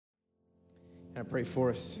I pray for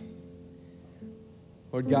us.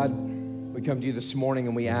 Lord God, we come to you this morning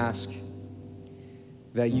and we ask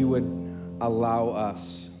that you would allow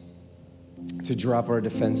us to drop our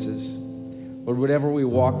defenses. Lord, whatever we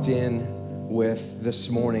walked in with this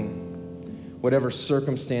morning, whatever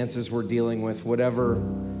circumstances we're dealing with, whatever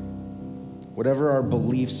our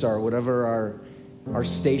beliefs are, whatever our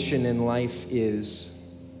station in life is,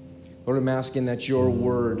 Lord, I'm asking that your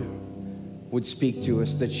word would speak to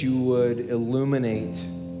us, that you would illuminate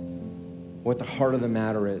what the heart of the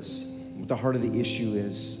matter is, what the heart of the issue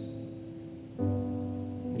is.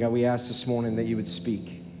 God, we ask this morning that you would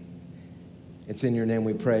speak. It's in your name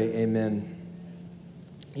we pray, amen.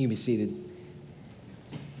 You can be seated.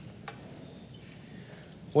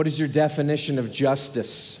 What is your definition of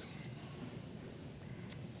justice?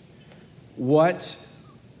 What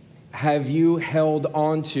have you held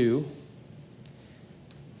on to?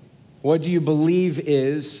 What do you believe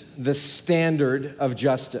is the standard of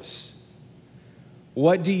justice?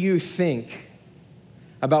 What do you think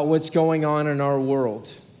about what's going on in our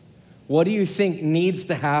world? What do you think needs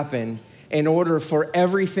to happen in order for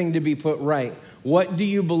everything to be put right? What do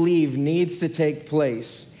you believe needs to take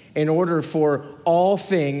place in order for all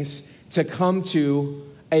things to come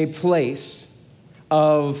to a place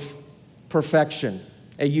of perfection,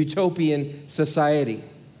 a utopian society?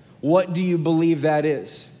 What do you believe that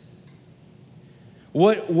is?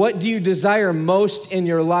 What do you desire most in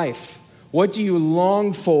your life? What do you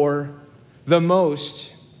long the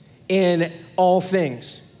most in all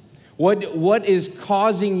things? What is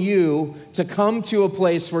causing you to come to a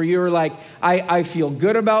place where you're like, I feel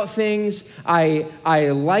good about things, I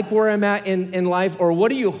like where I'm at in life, or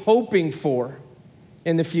what are you hoping for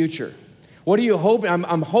in the future? What are you hoping?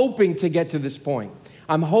 I'm hoping to get to this point.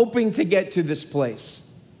 I'm hoping to get to this place.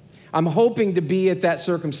 I'm hoping to be at that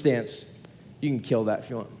circumstance. You can kill that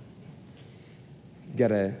if you want.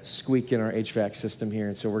 Got a squeak in our HVAC system here,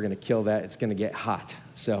 and so we're going to kill that. It's going to get hot.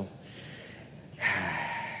 So,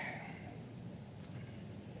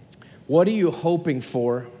 what are you hoping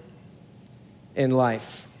for in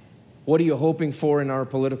life? What are you hoping for in our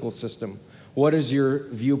political system? What is your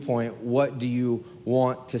viewpoint? What do you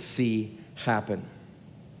want to see happen?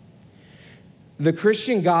 The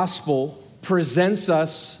Christian gospel presents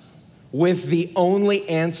us with the only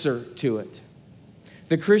answer to it.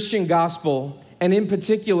 The Christian gospel, and in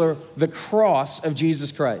particular, the cross of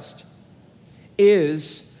Jesus Christ,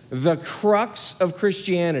 is the crux of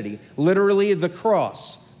Christianity. Literally, the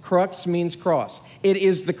cross. Crux means cross. It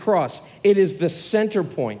is the cross. It is the center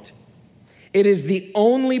point. It is the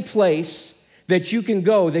only place that you can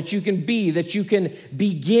go, that you can be, that you can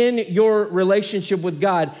begin your relationship with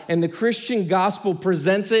God. And the Christian gospel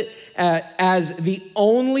presents it as the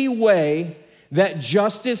only way that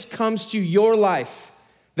justice comes to your life,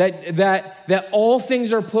 that all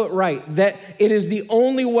things are put right, that it is the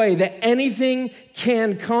only way that anything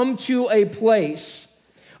can come to a place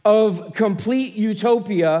of complete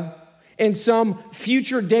utopia in some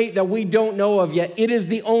future date that we don't know of yet. It is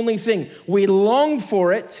the only thing. We long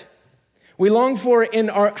for it. We long for it in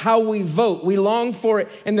how we vote. We long for it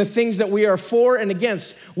in the things that we are for and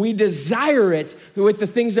against. We desire it with the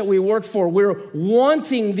things that we work for. We're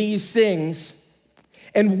wanting these things.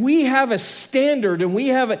 And we have a standard, and we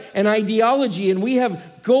have an ideology, and we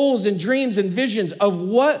have goals and dreams and visions of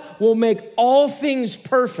what will make all things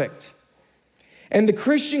perfect. And the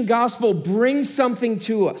Christian gospel brings something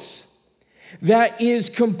to us that is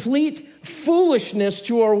complete foolishness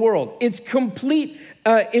to our world. It's complete,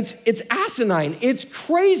 it's asinine, it's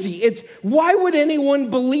crazy. Why would anyone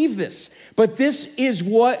believe this? But this is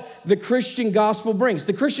what the Christian gospel brings.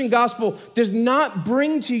 The Christian gospel does not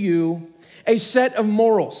bring to you a set of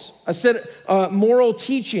morals, a set of moral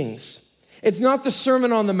teachings. It's not the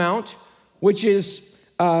Sermon on the Mount, which is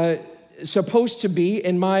supposed to be,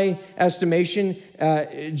 in my estimation,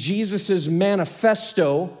 Jesus's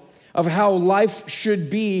manifesto of how life should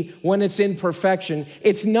be when it's in perfection.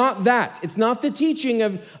 It's not that. It's not the teaching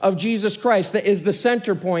of Jesus Christ that is the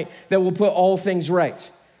center point that will put all things right.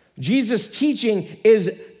 Jesus' teaching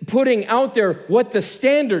is putting out there what the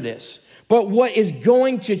standard is. But what is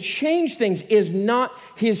going to change things is not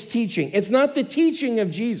his teaching. It's not the teaching of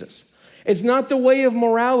Jesus. It's not the way of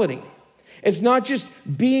morality. It's not just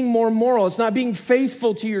being more moral. It's not being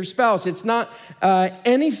faithful to your spouse. It's not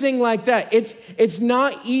anything like that. It's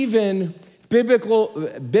not even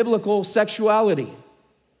biblical sexuality.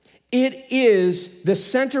 It is, the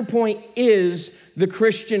center point is the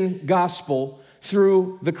Christian gospel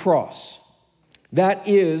through the cross. That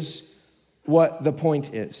is what the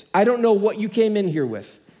point is. I don't know what you came in here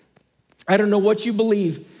with. I don't know what you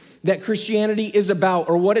believe that Christianity is about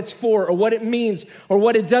or what it's for or what it means or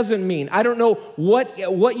what it doesn't mean. I don't know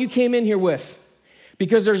what you came in here with,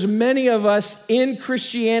 because there's many of us in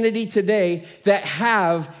Christianity today that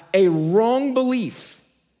have a wrong belief,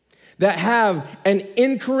 that have an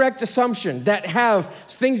incorrect assumption, that have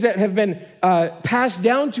things that have been passed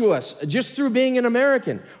down to us just through being an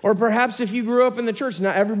American. Or perhaps if you grew up in the church.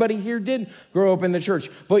 Not everybody here did grow up in the church.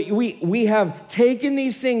 But we have taken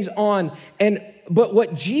these things on. But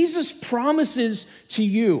what Jesus promises to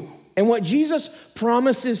you and what Jesus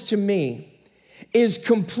promises to me is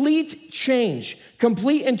complete change,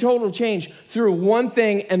 complete and total change through one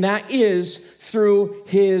thing, and that is through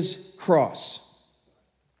his cross.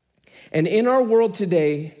 And in our world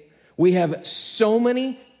today, we have so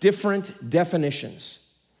many different definitions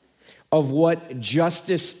of what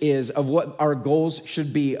justice is, of what our goals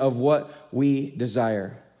should be, of what we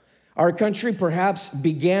desire. Our country perhaps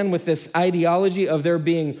began with this ideology of there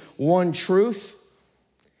being one truth,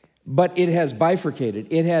 but it has bifurcated.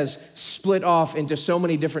 It has split off into so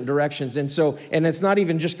many different directions. And it's not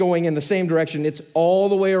even just going in the same direction. It's all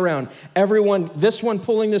the way around. Everyone, this one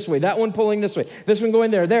pulling this way, that one pulling this way, this one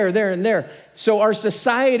going there, and there. So our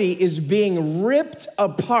society is being ripped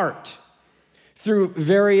apart through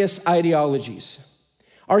various ideologies.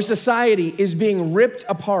 Our society is being ripped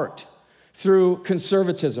apart through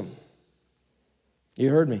conservatism. You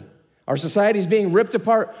heard me. Our society is being ripped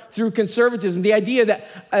apart through conservatism. The idea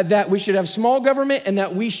that we should have small government and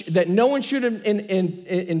that no one should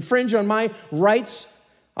infringe on my rights,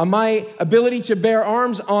 on my ability to bear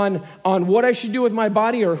arms, on what I should do with my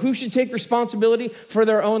body or who should take responsibility for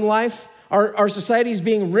their own life. Our society is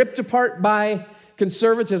being ripped apart by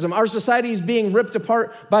conservatism. Our society is being ripped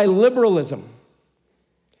apart by liberalism.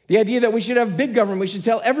 The idea that we should have big government, we should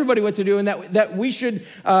tell everybody what to do, and that we should,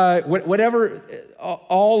 whatever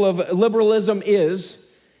all of liberalism is,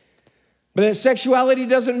 but that sexuality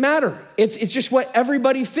doesn't matter. It's just what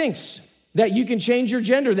everybody thinks, that you can change your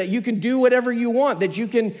gender, that you can do whatever you want, that you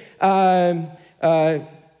can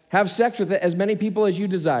have sex with as many people as you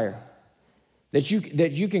desire, that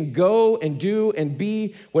you can go and do and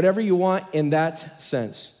be whatever you want in that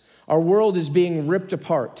sense. Our world is being ripped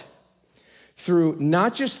apart through,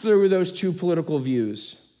 not just through those two political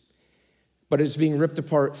views, but it's being ripped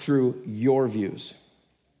apart through your views.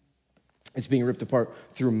 It's being ripped apart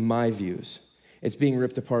through my views. It's being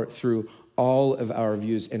ripped apart through all of our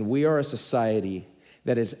views. And we are a society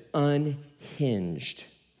that is unhinged.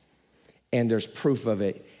 And there's proof of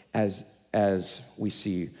it as we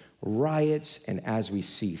see riots and as we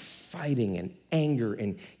see fighting and anger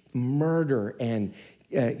and murder and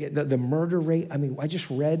the murder rate. I mean, I just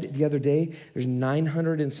read the other day, there's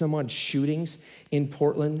 900 and some odd shootings in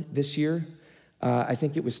Portland this year. I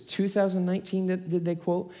think it was 2019 that did they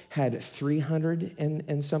quote, had 300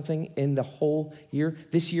 and something in the whole year.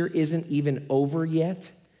 This year isn't even over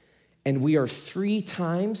yet. And we are 3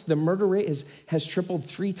 times, the murder rate has tripled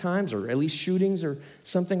 3 times, or at least shootings or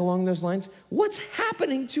something along those lines. What's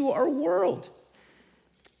happening to our world?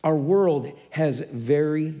 Our world has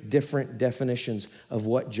very different definitions of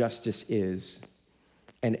what justice is,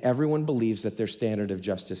 and everyone believes that their standard of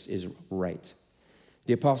justice is right.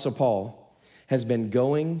 The Apostle Paul has been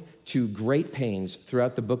going to great pains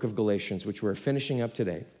throughout the book of Galatians, which we're finishing up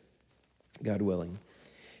today, God willing.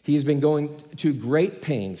 He has been going to great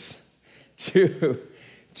pains to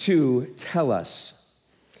tell us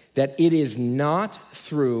that it is not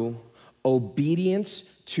through obedience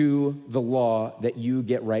to the law that you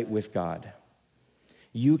get right with God.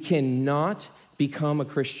 You cannot become a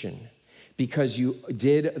Christian because you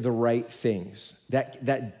did the right things.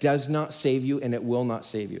 That does not save you, and it will not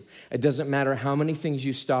save you. It doesn't matter how many things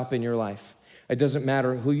you stop in your life. It doesn't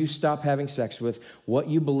matter who you stop having sex with, what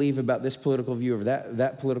you believe about this political view or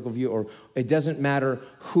that political view, or it doesn't matter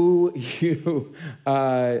who you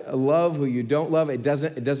love, who you don't love. It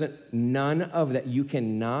doesn't, none of that. You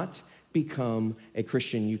cannot become a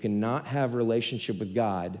Christian. You cannot have a relationship with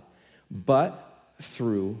God but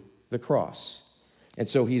through the cross. And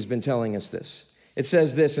so he's been telling us this. It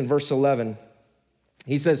says this in verse 11.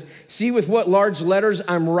 He says, "See with what large letters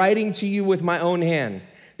I'm writing to you with my own hand."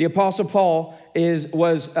 The Apostle Paul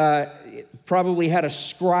was probably had a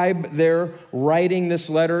scribe there writing this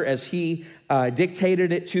letter as he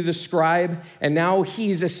dictated it to the scribe. And now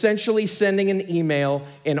he's essentially sending an email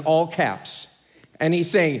in all caps. And he's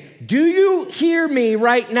saying, "Do you hear me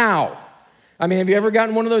right now?" I mean, have you ever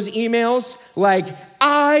gotten one of those emails like,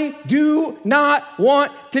 "I do not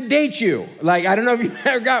want to date you"? Like, I don't know if you've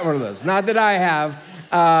ever got one of those. Not that I have.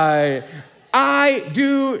 "I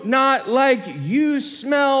do not like you,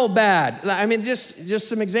 smell bad." I mean, just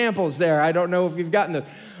some examples there. I don't know if you've gotten those.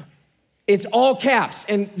 It's all caps.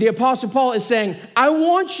 And the Apostle Paul is saying, I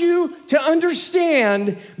want you to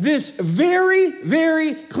understand this very,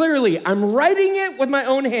 very clearly. I'm writing it with my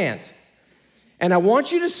own hand. And I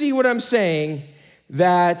want you to see what I'm saying,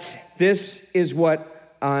 that this is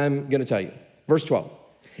what I'm going to tell you. Verse 12.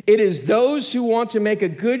 It is those who want to make a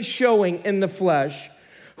good showing in the flesh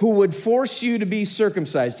who would force you to be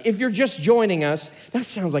circumcised. If you're just joining us, that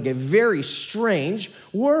sounds like a very strange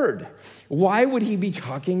word. Why would he be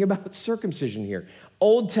talking about circumcision here?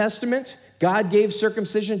 Old Testament, God gave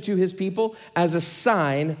circumcision to his people as a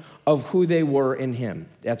sign of who they were in him.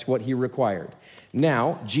 That's what he required.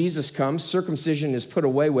 Now, Jesus comes, circumcision is put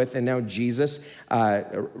away with, and now Jesus,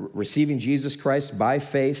 receiving Jesus Christ by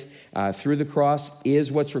faith through the cross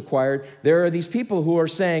is what's required. There are these people who are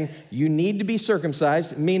saying, you need to be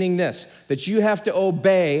circumcised, meaning this, that you have to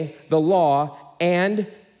obey the law and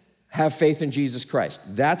have faith in Jesus Christ.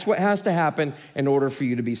 That's what has to happen in order for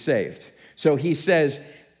you to be saved. So he says,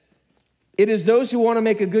 it is those who want to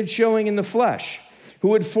make a good showing in the flesh, who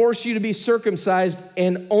would force you to be circumcised,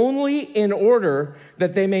 and only in order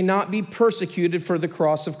that they may not be persecuted for the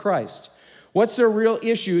cross of Christ. What's their real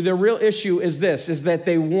issue? Their real issue is this, is that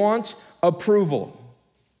they want approval.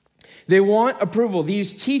 They want approval.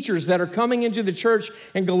 These teachers that are coming into the church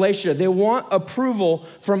in Galatia, they want approval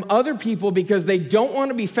from other people because they don't want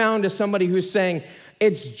to be found as somebody who's saying,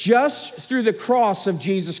 it's just through the cross of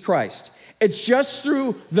Jesus Christ. It's just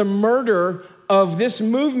through the murder of this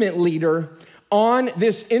movement leader on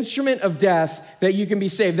this instrument of death that you can be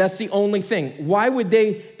saved. That's the only thing. Why would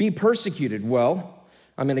they be persecuted? Well,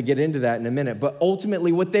 I'm going to get into that in a minute. But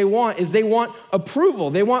ultimately what they want is they want approval.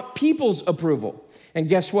 They want people's approval. And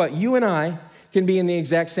guess what? You and I can be in the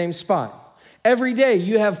exact same spot. Every day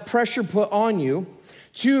you have pressure put on you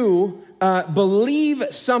to believe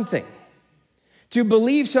something. To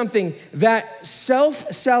believe something, that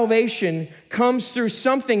self-salvation comes through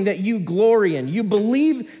something that you glory in. You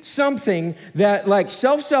believe something that, like,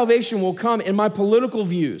 self-salvation will come in my political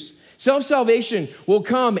views. Self-salvation will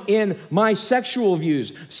come in my sexual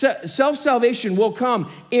views. Self-salvation will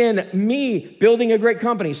come in me building a great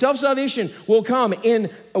company. Self-salvation will come in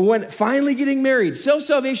when finally getting married.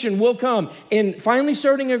 Self-salvation will come in finally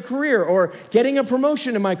starting a career or getting a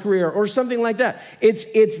promotion in my career or something like that.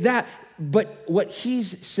 It's that. But what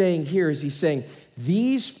he's saying here is he's saying,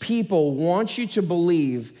 these people want you to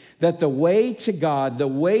believe that the way to God, the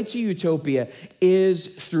way to utopia, is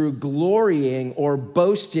through glorying or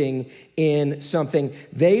boasting in something.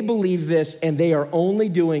 They believe this, and they are only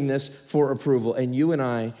doing this for approval. And you and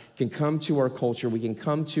I can come to our culture, we can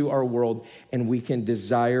come to our world, and we can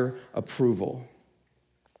desire approval.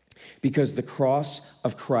 Because the cross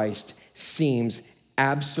of Christ seems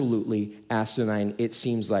absolutely asinine. It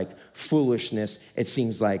seems like foolishness. It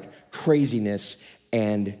seems like craziness.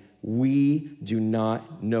 And we do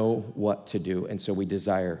not know what to do. And so we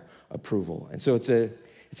desire approval. And so it's an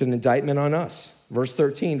indictment on us. Verse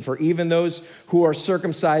 13, for even those who are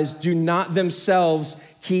circumcised do not themselves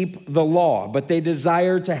keep the law, but they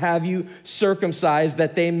desire to have you circumcised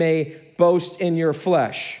that they may boast in your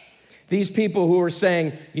flesh. These people who are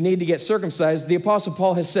saying you need to get circumcised, the Apostle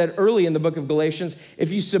Paul has said early in the book of Galatians,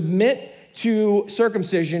 if you submit to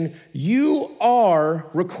circumcision, you are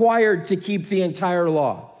required to keep the entire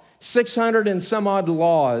law. 600 and some odd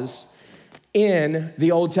laws in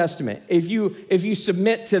the Old Testament. If you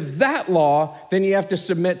submit to that law, then you have to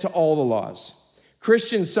submit to all the laws.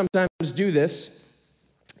 Christians sometimes do this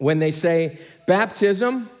when they say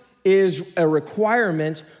baptism is a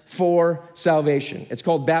requirement for salvation. It's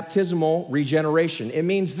called baptismal regeneration. It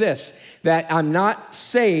means this, that I'm not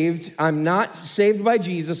saved by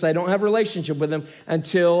Jesus, I don't have a relationship with him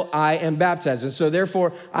until I am baptized. And so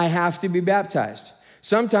therefore, I have to be baptized.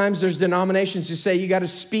 Sometimes there's denominations who say you got to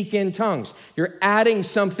speak in tongues. You're adding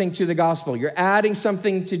something to the gospel. You're adding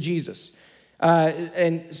something to Jesus.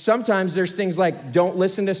 And sometimes there's things like don't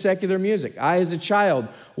listen to secular music. I, as a child,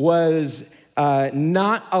 was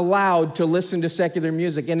not allowed to listen to secular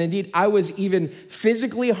music. And indeed, I was even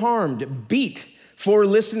physically harmed, beat for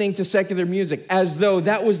listening to secular music, as though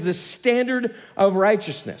that was the standard of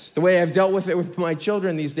righteousness. The way I've dealt with it with my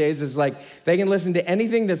children these days is like they can listen to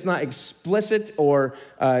anything that's not explicit or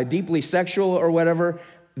deeply sexual or whatever.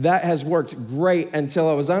 That has worked great until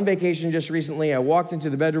I was on vacation just recently. I walked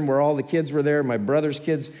into the bedroom where all the kids were there. My brother's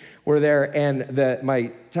kids were there, and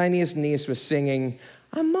my tiniest niece was singing,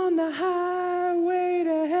 "I'm on the highway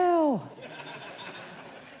to hell."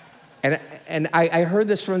 And I heard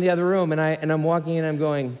this from the other room, and I'm walking in, I'm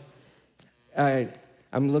going, I'm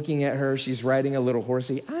looking at her, she's riding a little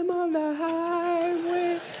horsey, "I'm on the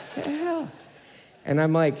highway to hell." And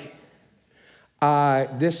I'm like,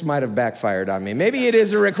 This might have backfired on me. Maybe it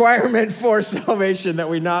is a requirement for salvation that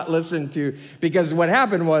we not listen to, because what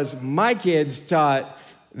happened was my kids taught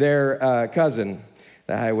their cousin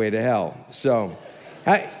the highway to hell. So,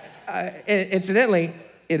 incidentally,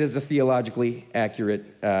 it is a theologically accurate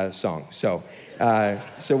song. So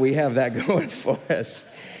we have that going for us.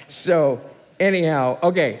 So anyhow,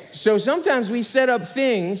 okay. So sometimes we set up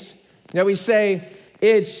things that we say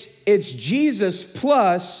it's Jesus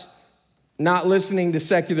plus not listening to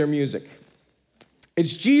secular music.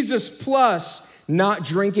 It's Jesus plus not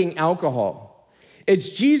drinking alcohol. It's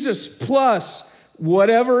Jesus plus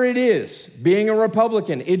whatever it is, being a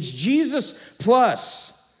Republican. It's Jesus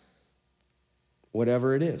plus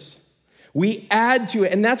whatever it is. We add to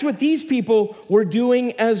it, and that's what these people were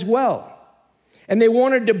doing as well. And they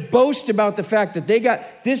wanted to boast about the fact that they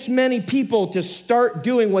got this many people to start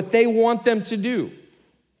doing what they want them to do.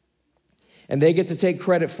 And they get to take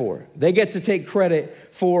credit for it. They get to take credit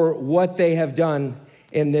for what they have done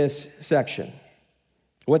in this section,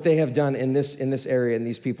 what they have done in this area, in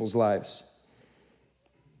these people's lives.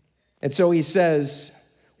 And so he says,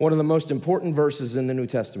 one of the most important verses in the New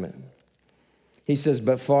Testament. He says,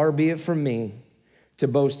 "But far be it from me to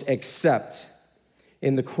boast except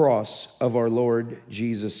in the cross of our Lord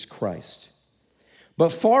Jesus Christ."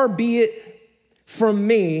 But far be it from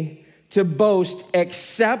me to boast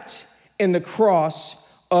except in the cross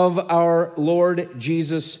of our Lord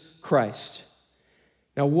Jesus Christ.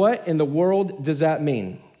 Now, what in the world does that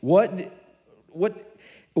mean? What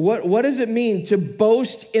does it mean to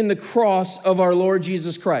boast in the cross of our Lord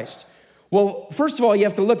Jesus Christ? Well, first of all, you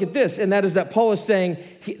have to look at this, and that is that Paul is saying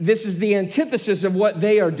this is the antithesis of what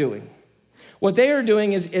they are doing. What they are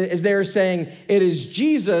doing is they are saying it is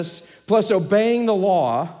Jesus plus obeying the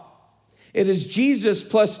law. It is Jesus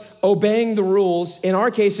plus obeying the rules. In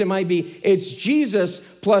our case, it might be it's Jesus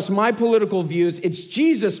plus my political views. It's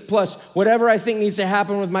Jesus plus whatever I think needs to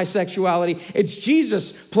happen with my sexuality. It's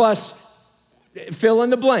Jesus plus fill in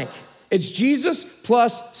the blank. It's Jesus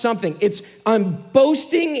plus something. I'm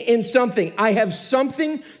boasting in something. I have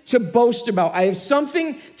something to boast about. I have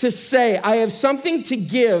something to say. I have something to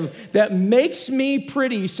give that makes me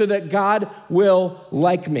pretty so that God will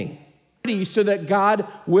like me. So that God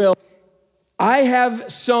will. I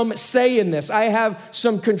have some say in this. I have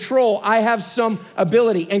some control. I have some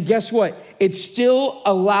ability. And guess what? It still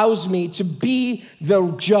allows me to be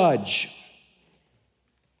the judge.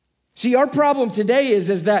 See, our problem today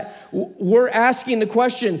is that we're asking the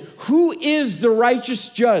question, who is the righteous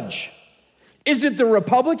judge? Is it the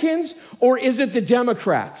Republicans or is it the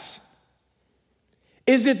Democrats?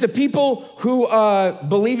 Is it the people who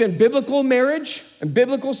believe in biblical marriage and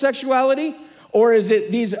biblical sexuality? Or is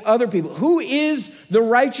it these other people? Who is the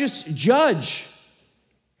righteous judge?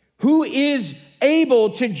 Who is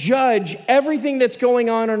able to judge everything that's going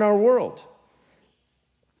on in our world?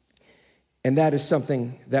 And that is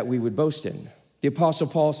something that we would boast in. The Apostle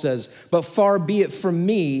Paul says, but far be it from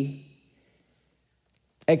me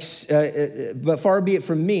to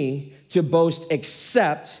boast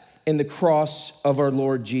except in the cross of our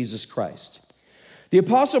Lord Jesus Christ. The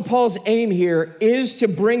Apostle Paul's aim here is to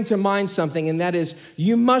bring to mind something, and that is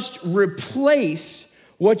you must replace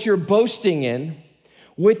what you're boasting in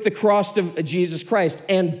with the cross of Jesus Christ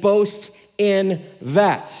and boast in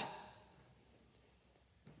that.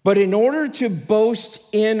 But in order to boast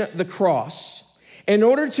in the cross, in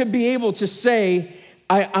order to be able to say,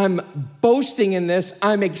 I'm boasting in this,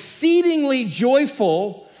 I'm exceedingly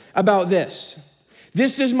joyful about this.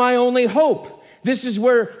 This is my only hope. This is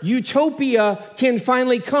where utopia can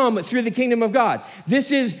finally come through the kingdom of God.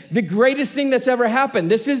 This is the greatest thing that's ever happened.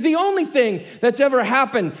 This is the only thing that's ever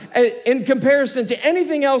happened in comparison to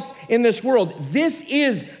anything else in this world. This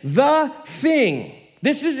is the thing.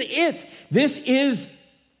 This is it. This is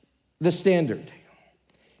the standard.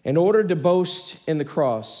 In order to boast in the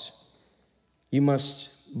cross, you must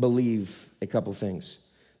believe a couple things.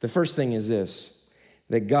 The first thing is this,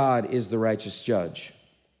 that God is the righteous judge,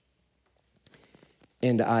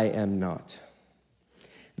 and I am not.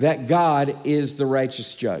 That God is the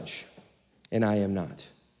righteous judge, and I am not.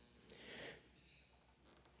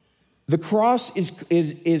 The cross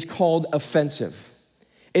is called offensive.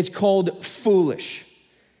 It's called foolish.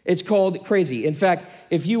 It's called crazy. In fact,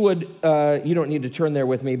 if you would, you don't need to turn there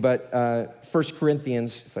with me, but 1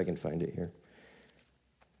 Corinthians, if I can find it here.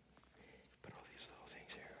 Put all these little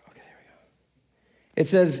things here. Okay, there we go. It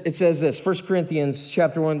says this, 1 Corinthians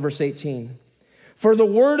chapter 1, verse 18. For the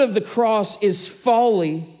word of the cross is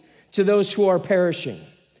folly to those who are perishing,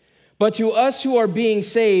 but to us who are being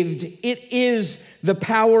saved, it is the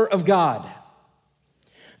power of God.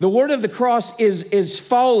 The word of the cross is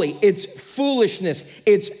folly, it's foolishness,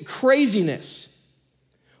 it's craziness.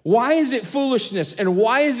 Why is it foolishness and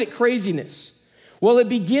why is it craziness? Well, it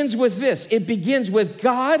begins with this. It begins with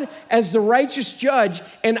God as the righteous judge,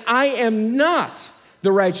 and I am not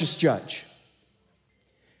the righteous judge.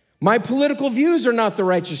 My political views are not the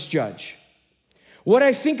righteous judge. What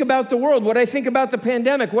I think about the world, what I think about the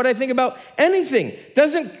pandemic, what I think about anything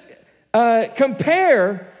doesn't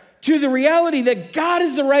compare to the reality that God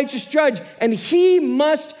is the righteous judge, and he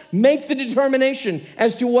must make the determination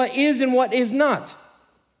as to what is and what is not.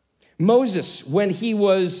 Moses, when he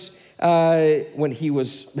was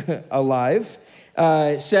alive,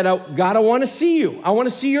 said, God, I want to see you. I want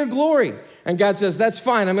to see your glory. And God says, that's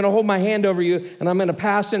fine. I'm going to hold my hand over you, and I'm going to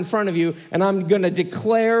pass in front of you, and I'm going to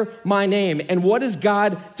declare my name. And what does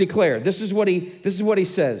God declare? This is what he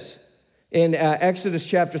says. In Exodus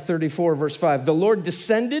chapter 34, verse 5, the Lord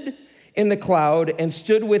descended in the cloud and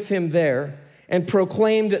stood with him there and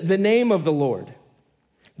proclaimed the name of the Lord.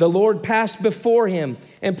 The Lord passed before him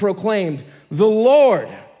and proclaimed, the Lord.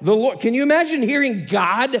 Can you imagine hearing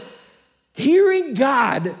God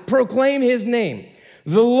proclaim his name?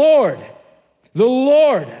 The Lord,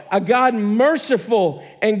 a God merciful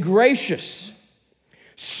and gracious,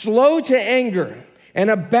 slow to anger, and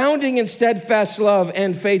abounding in steadfast love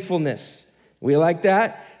and faithfulness. We like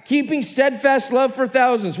that. Keeping steadfast love for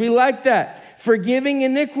thousands. We like that. Forgiving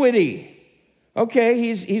iniquity. Okay,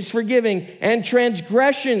 he's forgiving. And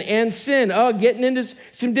transgression and sin. Oh, getting into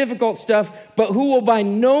some difficult stuff. But who will by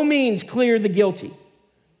no means clear the guilty.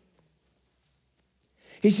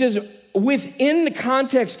 He says, within the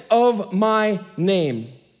context of my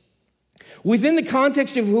name, within the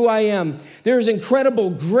context of who I am, there is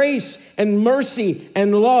incredible grace and mercy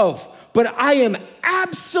and love, but I am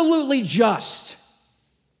absolutely just.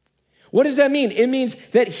 What does that mean? It means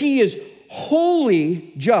that he is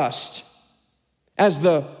wholly just as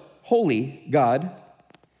the holy God.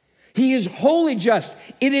 He is wholly just.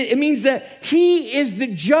 It means that he is the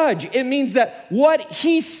judge. It means that what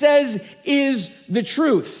he says is the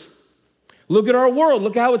truth. Look at our world.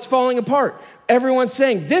 Look how it's falling apart. Everyone's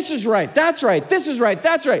saying, this is right, that's right, this is right,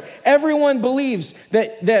 that's right. Everyone believes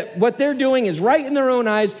that what they're doing is right in their own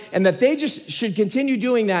eyes and that they just should continue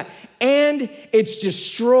doing that, and it's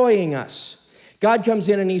destroying us. God comes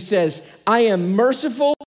in and he says, I am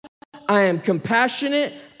merciful, I am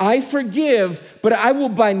compassionate, I forgive, but I will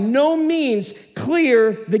by no means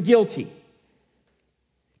clear the guilty.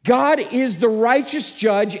 God is the righteous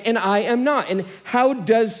judge and I am not. And how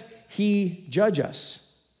does he judge us?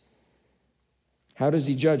 How does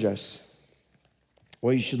he judge us?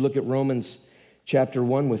 Well, you should look at Romans chapter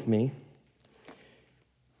 1 with me,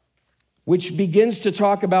 which begins to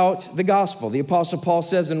talk about the gospel. The Apostle Paul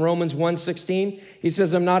says in Romans 1:16, he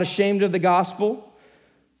says, I'm not ashamed of the gospel,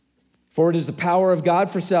 for it is the power of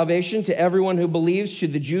God for salvation to everyone who believes, to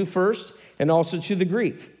the Jew first, and also to the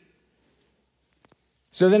Greek.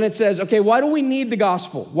 So then it says, okay, why do we need the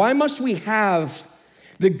gospel? Why must we have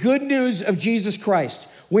the good news of Jesus Christ?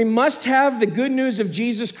 We must have the good news of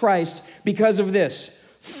Jesus Christ because of this.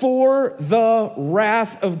 For the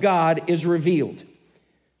wrath of God is revealed.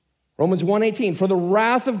 Romans 1:18, for the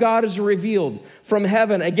wrath of God is revealed from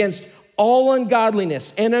heaven against all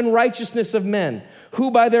ungodliness and unrighteousness of men,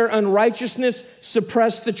 who by their unrighteousness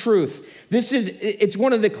suppress the truth. It's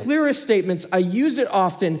one of the clearest statements. I use it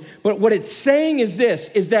often, but what it's saying is this,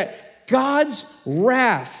 is that God's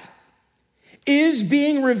wrath is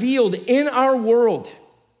being revealed in our world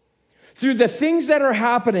through the things that are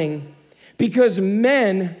happening because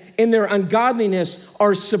men in their ungodliness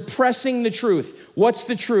are suppressing the truth. What's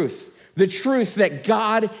the truth? The truth that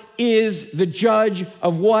God is the judge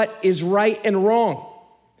of what is right and wrong.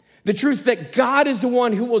 The truth that God is the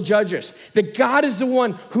one who will judge us. That God is the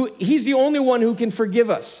one he's the only one who can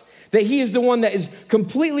forgive us. That he is the one that is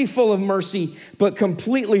completely full of mercy, but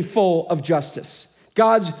completely full of justice.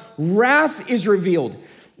 God's wrath is revealed.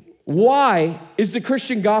 Why is the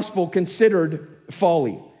Christian gospel considered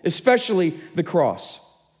folly, especially the cross?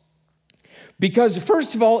 Because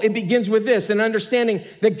first of all, it begins with this, an understanding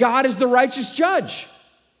that God is the righteous judge.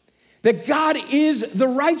 That God is the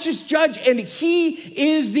righteous judge, and he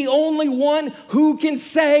is the only one who can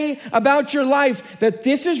say about your life that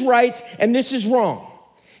this is right and this is wrong.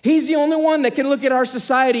 He's the only one that can look at our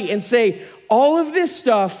society and say, all of this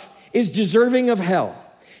stuff is deserving of hell.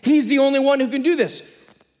 He's the only one who can do this.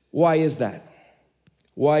 Why is that?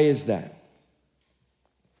 Why is that?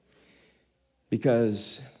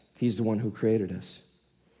 Because he's the one who created us.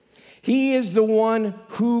 He is the one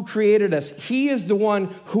who created us. He is the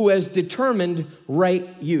one who has determined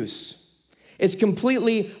right use. It's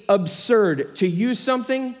completely absurd to use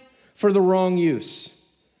something for the wrong use,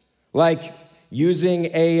 like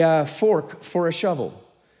using a fork for a shovel,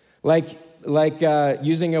 like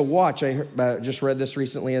using a watch. I just read this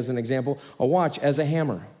recently as an example, a watch as a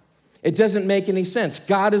hammer. It doesn't make any sense.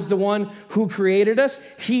 God is the one who created us.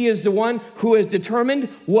 He is the one who has determined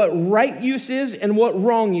what right use is and what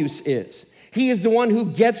wrong use is. He is the one who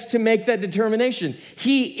gets to make that determination.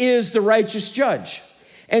 He is the righteous judge.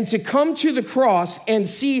 And to come to the cross and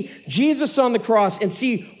see Jesus on the cross and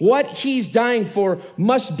see what he's dying for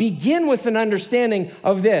must begin with an understanding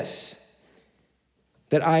of this,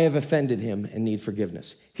 that I have offended him and need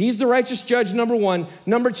forgiveness. He's the righteous judge, number one.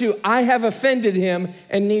 Number two, I have offended him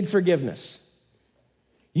and need forgiveness.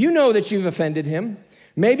 You know that you've offended him.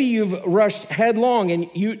 Maybe you've rushed headlong and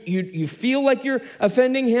you feel like you're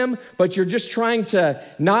offending him, but you're just trying to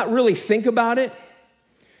not really think about it.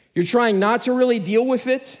 You're trying not to really deal with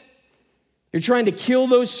it. You're trying to kill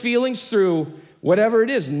those feelings through whatever it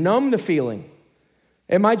is, numb the feeling.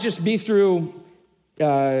 It might just be through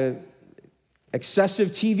excessive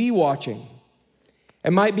TV watching.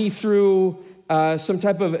 It might be through some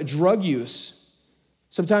type of drug use,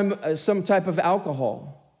 some type of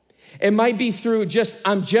alcohol. It might be through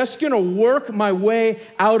I'm just gonna work my way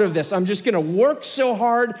out of this. I'm just gonna work so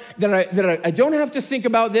hard that I don't have to think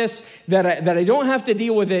about this, that I don't have to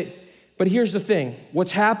deal with it. But here's the thing,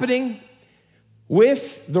 what's happening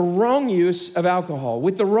with the wrong use of alcohol,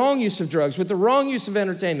 with the wrong use of drugs, with the wrong use of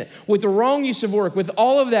entertainment, with the wrong use of work, with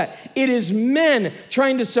all of that, it is men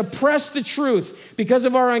trying to suppress the truth because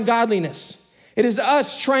of our ungodliness. It is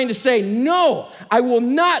us trying to say, no, I will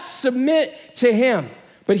not submit to him.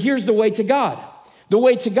 But here's the way to God. The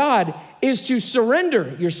way to God is to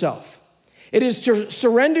surrender yourself. It is to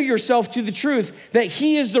surrender yourself to the truth that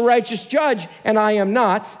he is the righteous judge and I am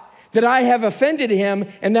not, that I have offended him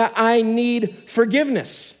and that I need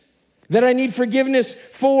forgiveness, that I need forgiveness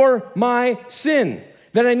for my sin,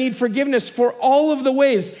 that I need forgiveness for all of the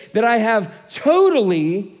ways that I have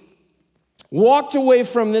totally walked away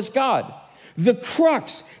from this God. The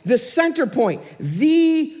crux, the center point,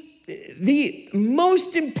 the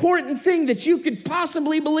most important thing that you could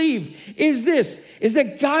possibly believe is this, is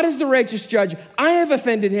that God is the righteous judge. I have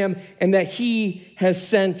offended him and that he has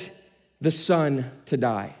sent the Son to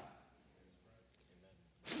die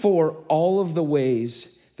for all of the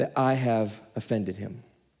ways that I have offended him,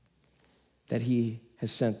 that he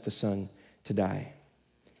has sent the Son to die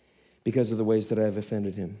because of the ways that I have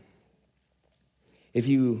offended him. If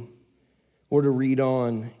you were to read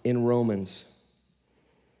on in Romans,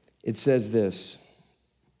 it says this,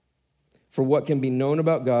 for what can be known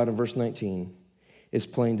about God, in verse 19, is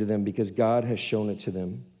plain to them because God has shown it to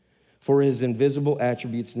them. For his invisible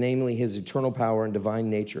attributes, namely his eternal power and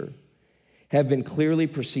divine nature, have been clearly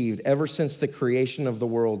perceived ever since the creation of the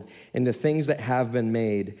world and the things that have been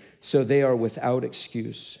made, so they are without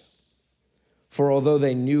excuse. For although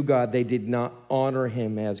they knew God, they did not honor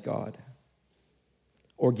him as God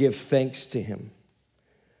or give thanks to him.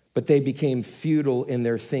 But they became futile in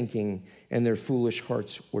their thinking, and their foolish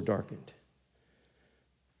hearts were darkened.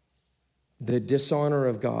 The dishonor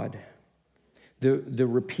of God, the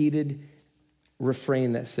repeated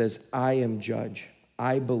refrain that says, I am judge.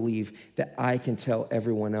 I believe that I can tell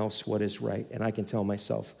everyone else what is right, and I can tell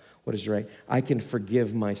myself what is right. I can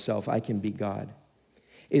forgive myself. I can be God,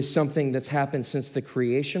 is something that's happened since the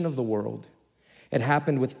creation of the world. It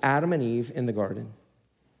happened with Adam and Eve in the garden.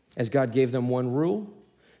 As God gave them one rule,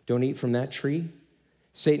 don't eat from that tree.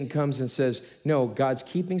 Satan comes and says, no, God's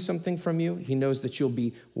keeping something from you. He knows that you'll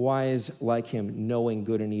be wise like him, knowing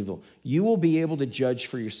good and evil. You will be able to judge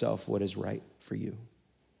for yourself what is right for you.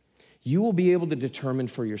 You will be able to determine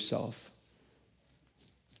for yourself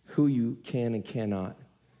who you can and cannot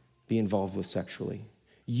be involved with sexually.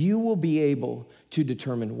 You will be able to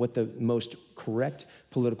determine what the most correct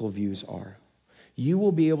political views are. You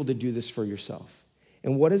will be able to do this for yourself.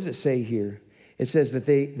 And what does it say here? It says that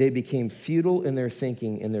they became futile in their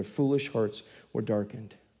thinking and their foolish hearts were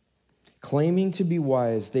darkened. Claiming to be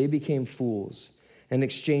wise, they became fools and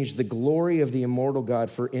exchanged the glory of the immortal God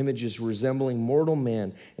for images resembling mortal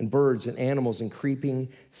man and birds and animals and creeping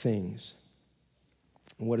things.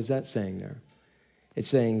 And what is that saying there? It's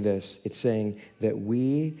saying this. It's saying that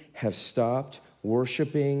we have stopped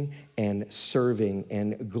worshiping and serving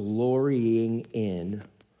and glorying in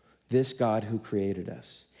this God who created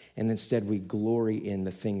us. And instead we glory in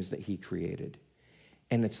the things that he created.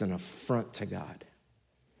 And it's an affront to God.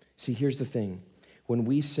 See, here's the thing. When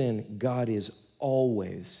we sin, God is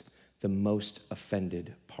always the most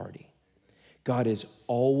offended party. God is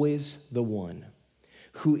always the one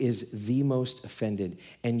who is the most offended.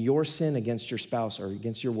 And your sin against your spouse or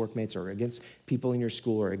against your workmates or against people in your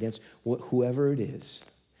school or against whoever it is,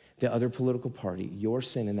 the other political party, your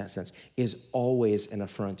sin in that sense is always an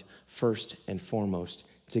affront first and foremost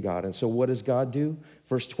to God. And so what does God do?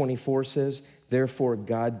 Verse 24 says, therefore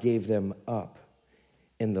God gave them up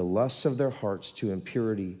in the lusts of their hearts to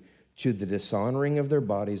impurity, to the dishonoring of their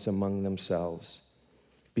bodies among themselves,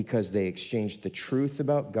 because they exchanged the truth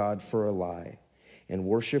about God for a lie and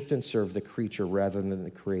worshiped and served the creature rather than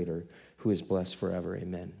the Creator, who is blessed forever.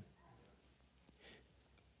 Amen.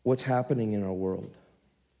 What's happening in our world?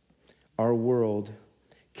 Our world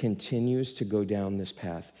continues to go down this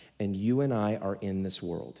path, and you and I are in this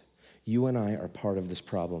world. You and I are part of this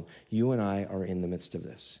problem. You and I are in the midst of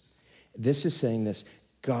this. This is saying this: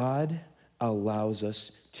 God allows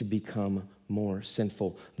us to become more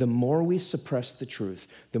sinful. The more we suppress the truth,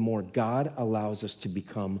 the more God allows us to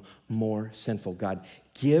become more sinful. God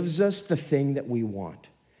gives us the thing that we want.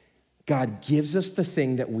 God gives us the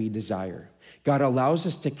thing that we desire. God allows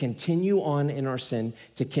us to continue on in our sin,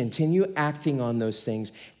 to continue acting on those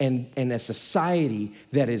things. And a society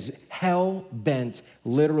that is hell-bent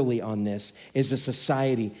literally on this is a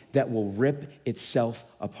society that will rip itself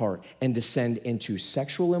apart and descend into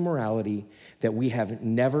sexual immorality that we have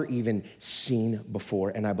never even seen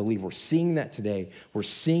before. And I believe we're seeing that today. We're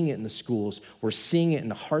seeing it in the schools. We're seeing it in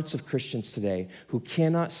the hearts of Christians today who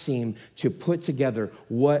cannot seem to put together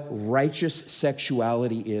what righteous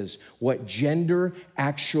sexuality is, what gender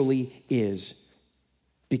actually is,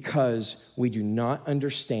 because we do not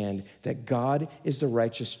understand that God is the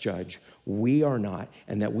righteous judge. We are not,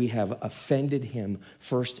 and that we have offended him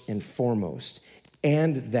first and foremost,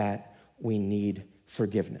 and that we need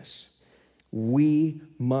forgiveness. We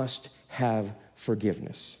must have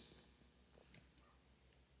forgiveness.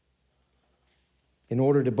 In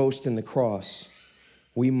order to boast in the cross,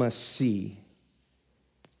 we must see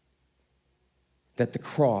that the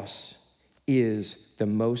cross is the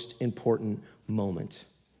most important moment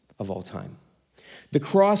of all time. The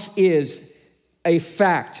cross is a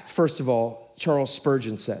fact, first of all, Charles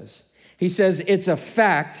Spurgeon says. He says it's a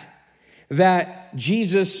fact that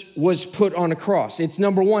Jesus was put on a cross. It's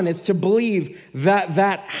number one, it's to believe that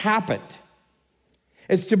that happened.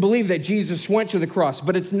 It's to believe that Jesus went to the cross,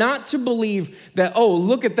 but it's not to believe that, oh,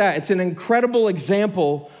 look at that. It's an incredible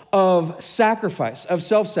example of sacrifice, of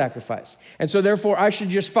self-sacrifice. And so therefore, I should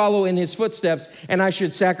just follow in his footsteps and I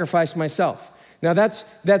should sacrifice myself. Now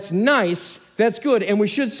that's nice, that's good, and we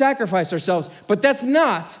should sacrifice ourselves, but that's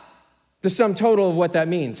not the sum total of what that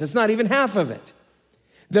means. It's not even half of it.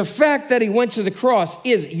 The fact that he went to the cross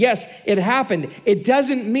is, yes, it happened. It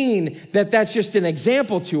doesn't mean that that's just an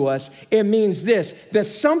example to us. It means this, that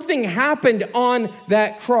something happened on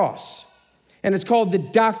that cross, and it's called the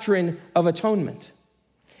doctrine of atonement.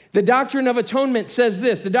 The doctrine of atonement says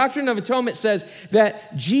this. The doctrine of atonement says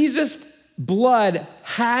that Jesus' blood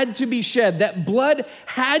had to be shed. That blood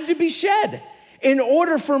had to be shed in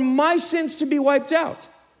order for my sins to be wiped out.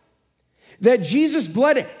 That Jesus'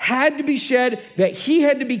 blood had to be shed, that he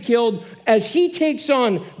had to be killed as he takes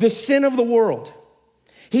on the sin of the world.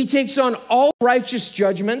 He takes on all righteous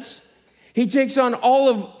judgments. He takes on all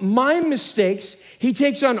of my mistakes. He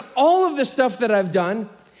takes on all of the stuff that I've done.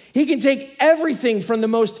 He can take everything from the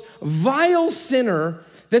most vile sinner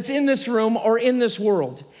that's in this room or in this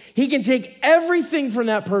world. He can take everything from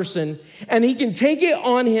that person and he can take it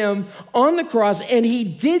on him on the cross, and he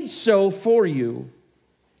did so for you.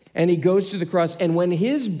 And he goes to the cross, and when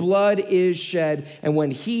his blood is shed and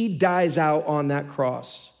when he dies out on that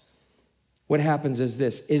cross, what happens is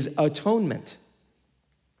this, is atonement.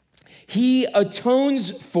 He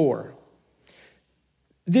atones for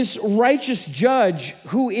this righteous judge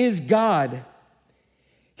who is God.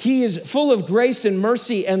 He is full of grace and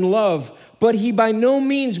mercy and love, but he by no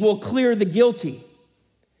means will clear the guilty.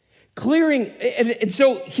 And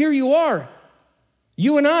so here you are,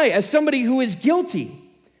 you and I, as somebody who is guilty,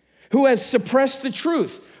 who has suppressed the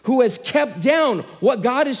truth, who has kept down what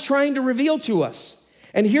God is trying to reveal to us.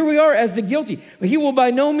 And here we are as the guilty. He will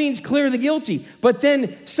by no means clear the guilty, but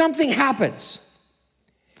then something happens.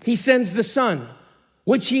 He sends the Son,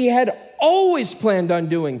 which he had always planned on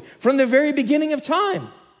doing from the very beginning of time,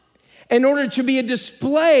 in order to be a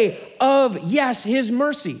display of, yes, his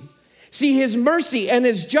mercy. See, his mercy and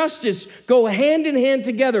his justice go hand in hand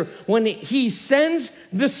together when he sends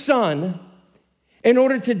the Son in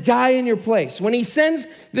order to die in your place. When he sends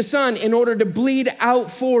the Son in order to bleed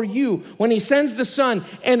out for you. When he sends the Son,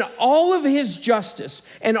 and all of his justice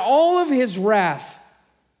and all of his wrath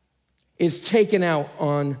is taken out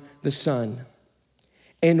on the Son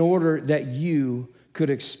in order that you could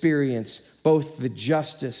experience both the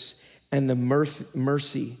justice and the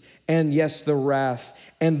mercy, and yes, the wrath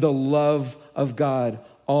and the love of God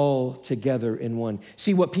all together in one.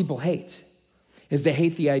 See, what people hate is they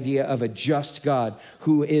hate the idea of a just God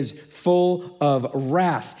who is full of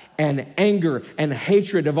wrath and anger and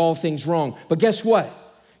hatred of all things wrong. But guess what?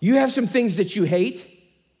 You have some things that you hate.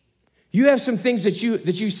 You have some things that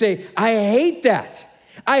you say, I hate that.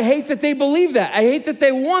 I hate that they believe that. I hate that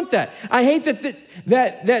they want that. I hate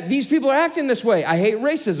that these people are acting this way. I hate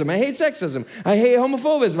racism. I hate sexism. I hate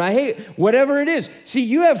homophobism. I hate whatever it is. See,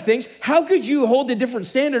 you have things. How could you hold a different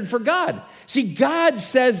standard for God? See, God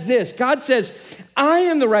says this. God says, I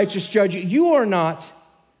am the righteous judge. You are not.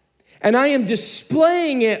 And I am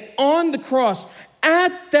displaying it on the cross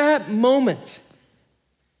at that moment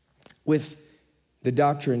with the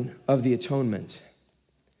doctrine of the atonement,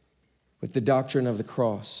 with the doctrine of the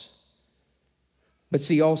cross. But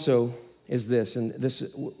see, also is this, and this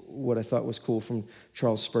is what I thought was cool from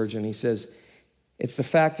Charles Spurgeon. He says, it's the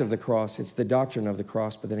fact of the cross, it's the doctrine of the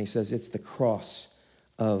cross, but then he says it's the cross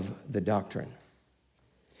of the doctrine.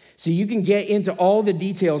 So you can get into all the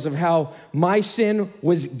details of how my sin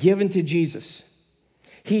was given to Jesus.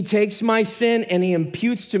 He takes my sin and he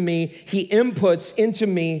imputes to me, he inputs into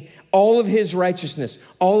me all of his righteousness,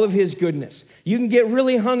 all of his goodness. You can get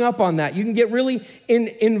really hung up on that. You can get really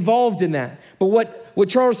involved in that. But what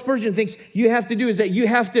Charles Spurgeon thinks you have to do is that you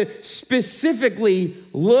have to specifically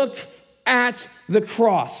look at the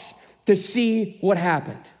cross to see what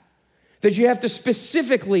happened. That you have to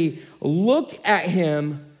specifically look at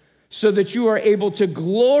him so that you are able to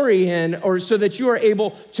glory in, or so that you are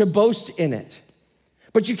able to boast in it.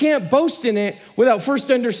 But you can't boast in it without first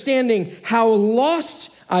understanding how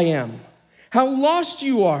lost I am, how lost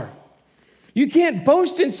you are. You can't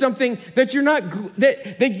boast in something that you're not,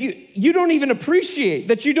 that you don't even appreciate,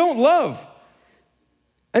 that you don't love.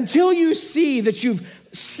 Until you see that you've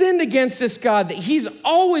sinned against this God, that he's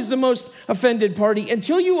always the most offended party,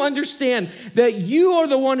 until you understand that you are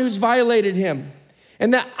the one who's violated him,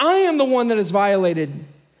 and that I am the one that has violated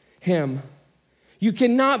him, you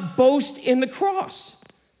cannot boast in the cross.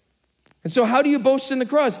 And so how do you boast in the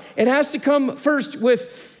cross? It has to come first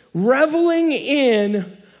with reveling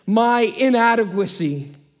in my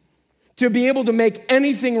inadequacy to be able to make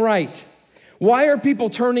anything right. Why are people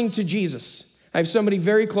turning to Jesus? I have somebody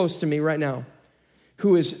very close to me right now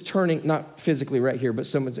who is turning, not physically right here, but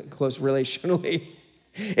someone's close relationally.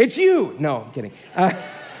 It's you. No, I'm kidding.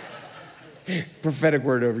 Prophetic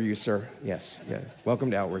word over you, sir. Yes. Yeah.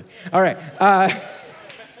 Welcome to Outward. All right.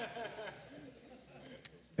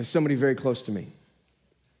 There's somebody very close to me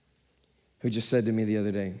who just said to me the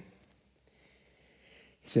other day,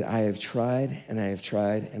 he said, I have tried and I have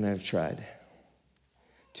tried and I've tried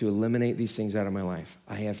to eliminate these things out of my life.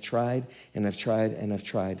 I have tried and I've tried and I've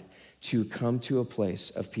tried to come to a place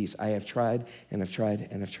of peace. I have tried and I've tried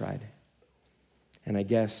and I've tried. And I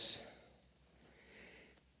guess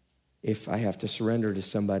if I have to surrender to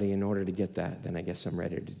somebody in order to get that, then I guess I'm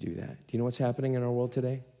ready to do that. Do you know what's happening in our world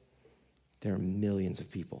today? There are millions of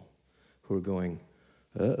people who are going,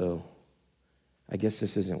 uh-oh, I guess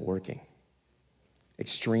this isn't working.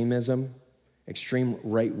 Extremism, extreme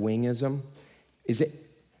right-wingism. Is it?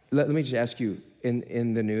 Let me just ask you,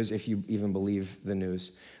 in the news, if you even believe the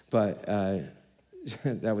news, but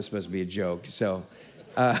that was supposed to be a joke. So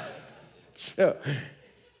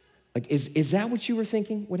like, is that what you were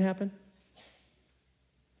thinking would happen?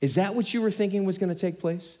 Is that what you were thinking was going to take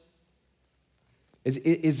place?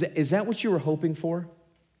 Is that what you were hoping for?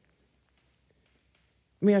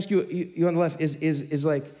 Let me ask you, you on the left, is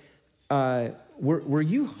like, were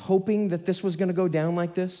you hoping that this was going to go down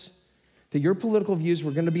like this? That your political views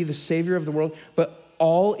were going to be the savior of the world, but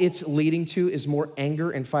all it's leading to is more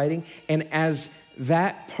anger and fighting. And as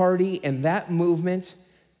that party and that movement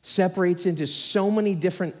separates into so many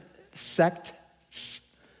different sects,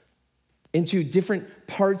 into different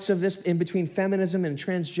parts of this, in between feminism and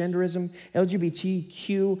transgenderism,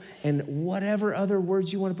 LGBTQ, and whatever other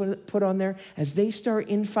words you want to put on there, as they start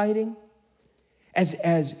infighting,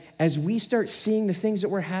 as we start seeing the things that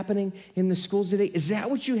were happening in the schools today, is that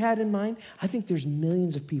what you had in mind? I think there's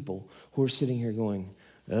millions of people who are sitting here going,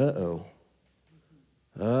 uh-oh,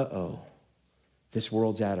 this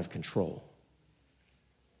world's out of control.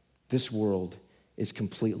 This world is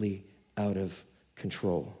completely out of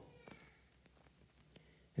control.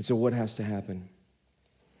 And so what has to happen?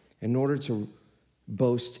 In order to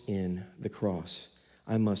boast in the cross,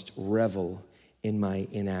 I must revel in my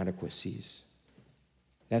inadequacies.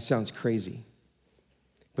 That sounds crazy.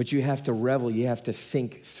 But you have to revel, you have to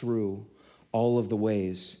think through all of the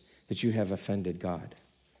ways that you have offended God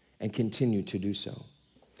and continue to do so.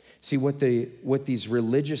 See, what these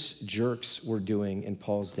religious jerks were doing in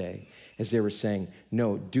Paul's day is they were saying,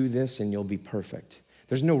 no, do this and you'll be perfect.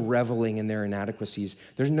 There's no reveling in their inadequacies.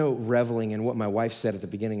 There's no reveling in what my wife said at the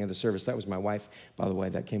beginning of the service. That was my wife, by the way,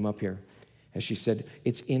 that came up here. As she said,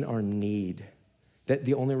 it's in our need. That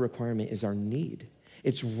the only requirement is our need.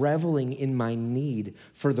 It's reveling in my need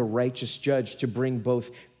for the righteous judge to bring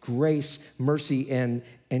both grace, mercy, and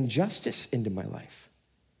justice into my life.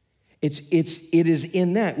 It is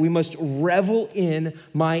in that. We must revel in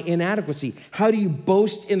my inadequacy. How do you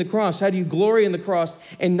boast in the cross? How do you glory in the cross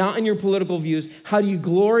and not in your political views? How do you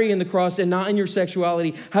glory in the cross and not in your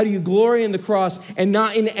sexuality? How do you glory in the cross and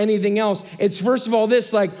not in anything else? It's first of all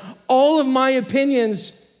this, like, all of my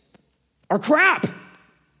opinions are crap.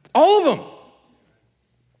 All of them.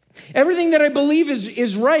 Everything that I believe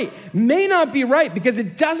is right may not be right because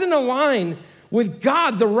it doesn't align with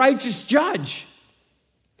God, the righteous judge.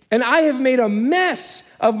 And I have made a mess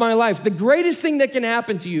of my life. The greatest thing that can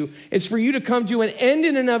happen to you is for you to come to an end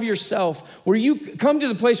in and of yourself where you come to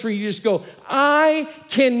the place where you just go, I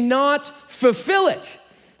cannot fulfill it.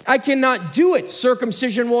 I cannot do it.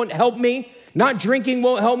 Circumcision won't help me. Not drinking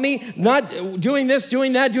won't help me. Not doing this,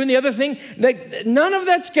 doing that, doing the other thing. None of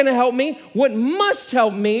that's going to help me. What must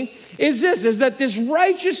help me is that this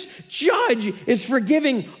righteous judge is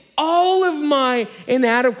forgiving all of my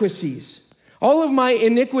inadequacies. All of my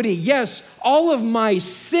iniquity, yes, all of my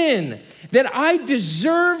sin that I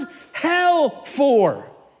deserve hell for.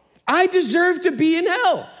 I deserve to be in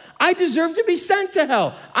hell. I deserve to be sent to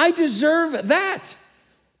hell. I deserve that.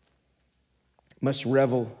 Must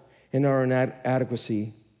revel in our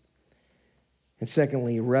inadequacy. And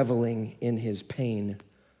secondly, reveling in his pain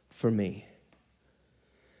for me.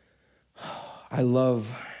 I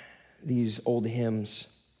love these old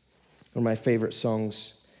hymns. One of my favorite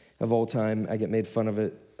songs of all time. I get made fun of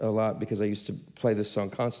it a lot because I used to play this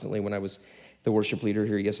song constantly when I was the worship leader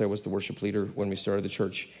here. Yes, I was the worship leader when we started the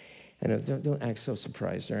church. And don't act so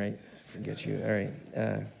surprised, all right? Forget you, all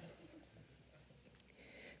right?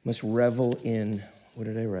 Must revel in, what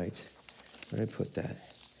did I write? Where did I put that?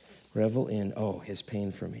 Revel in, his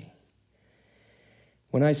pain for me.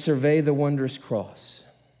 When I survey the wondrous cross,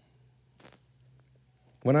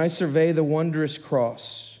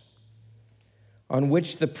 on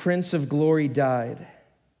which the Prince of Glory died,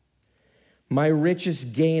 my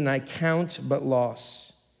richest gain I count but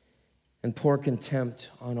loss, and pour contempt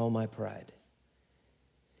on all my pride.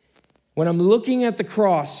 When I'm looking at the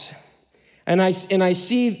cross, and I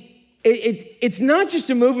see, it's not just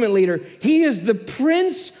a movement leader, he is the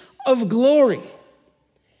Prince of Glory.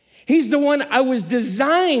 He's the one I was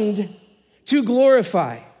designed to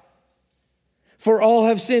glorify. For all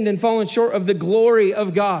have sinned and fallen short of the glory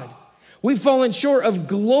of God. We've fallen short of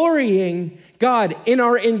glorying God in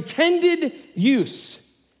our intended use.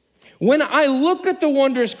 When I look at the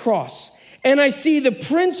wondrous cross and I see the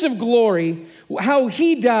Prince of Glory, how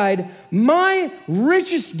he died, my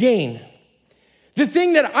richest gain, the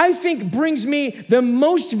thing that I think brings me the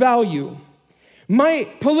most value, my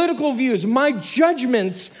political views, my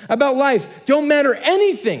judgments about life don't matter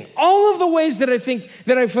anything. All of the ways that I think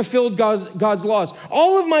that I've fulfilled God's laws,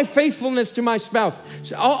 all of my faithfulness to my spouse,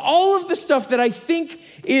 all of the stuff that I think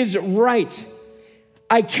is right,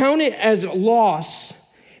 I count it as loss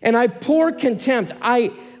and I pour contempt. I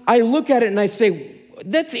look at it and I say,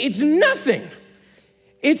 it's nothing.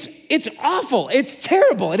 It's awful. It's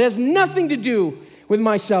terrible. It has nothing to do with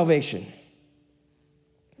my salvation.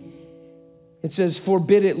 It says,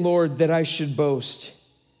 forbid it, Lord, that I should boast,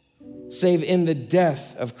 save in the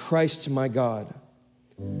death of Christ my God.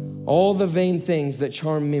 All the vain things that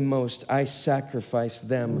charm me most, I sacrifice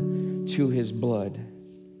them to his blood.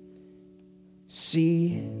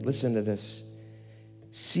 See, listen to this.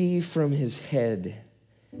 See from his head,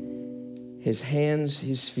 his hands,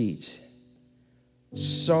 his feet,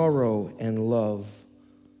 sorrow and love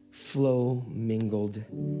flow mingled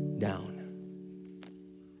down.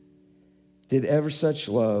 Did ever such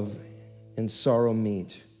love and sorrow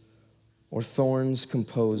meet, or thorns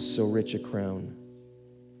compose so rich a crown?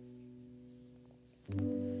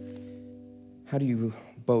 How do you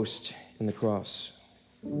boast in the cross?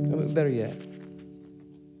 Better yet,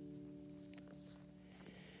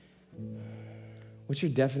 what's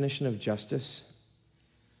your definition of justice?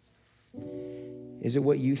 Is it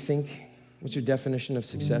what you think? What's your definition of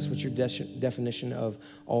success? What's your definition of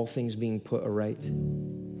all things being put aright?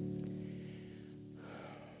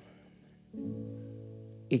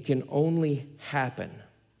 It can only happen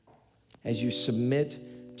as you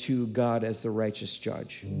submit to God as the righteous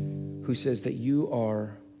judge, who says that you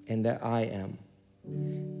are and that I am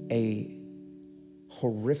a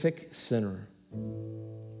horrific sinner.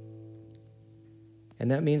 And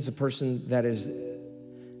that means the person that is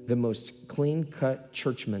the most clean-cut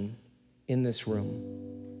churchman in this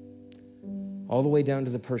room, all the way down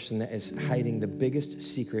to the person that is hiding the biggest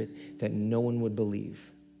secret that no one would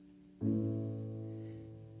believe.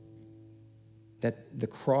 That the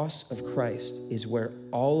cross of Christ is where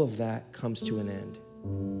all of that comes to an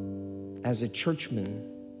end. As a churchman,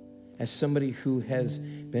 as somebody who has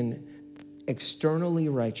been externally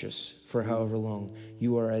righteous for however long,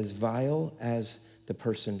 you are as vile as the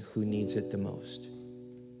person who needs it the most.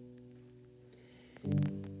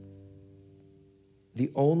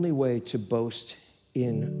 The only way to boast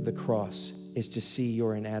in the cross is to see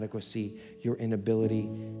your inadequacy, your inability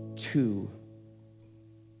to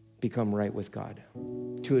become right with God,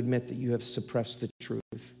 to admit that you have suppressed the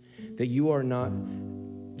truth, that you are not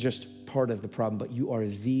just part of the problem, but you are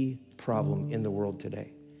the problem in the world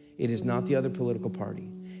today. It is not the other political party.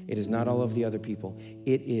 It is not all of the other people.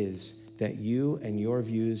 It is that you and your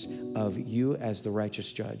views of you as the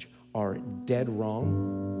righteous judge are dead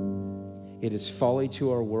wrong. It is folly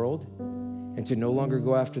to our world, and to no longer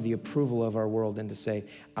go after the approval of our world and to say,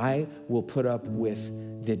 I will put up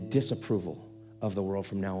with the disapproval of the world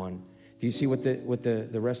from now on. Do you see what the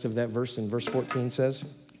rest of that verse in verse 14 says?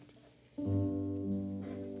 I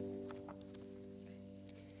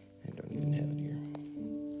don't even have it here.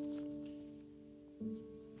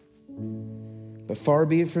 But far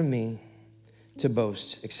be it from me to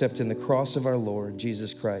boast, except in the cross of our Lord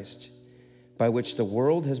Jesus Christ, by which the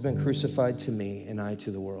world has been crucified to me and I to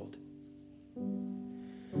the world.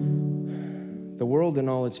 The world and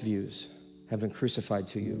all its views have been crucified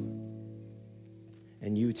to you,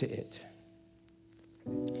 and you to it.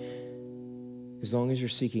 As long as you're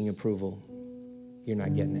seeking approval, you're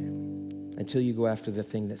not getting it. Until you go after the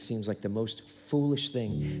thing that seems like the most foolish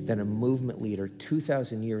thing that a movement leader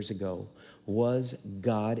 2,000 years ago was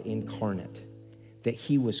God incarnate, that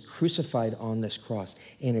he was crucified on this cross,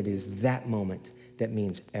 and it is that moment that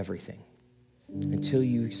means everything. Until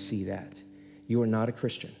you see that, you are not a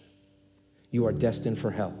Christian. You are destined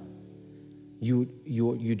for hell. You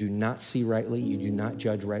do not see rightly. You do not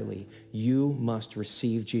judge rightly. You must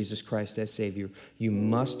receive Jesus Christ as Savior. You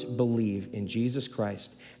must believe in Jesus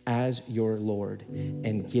Christ as your Lord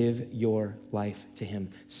and give your life to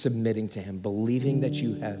him, submitting to him, believing that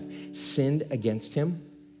you have sinned against him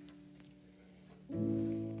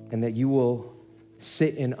and that you will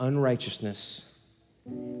sit in unrighteousness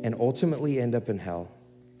and ultimately end up in hell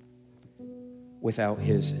without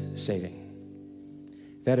his saving.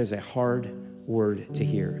 That is a hard word to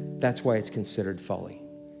hear. That's why it's considered folly.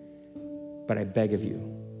 But I beg of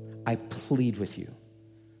you, I plead with you,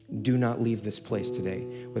 do not leave this place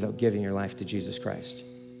today without giving your life to Jesus Christ.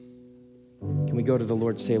 Can we go to the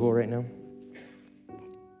Lord's table right now?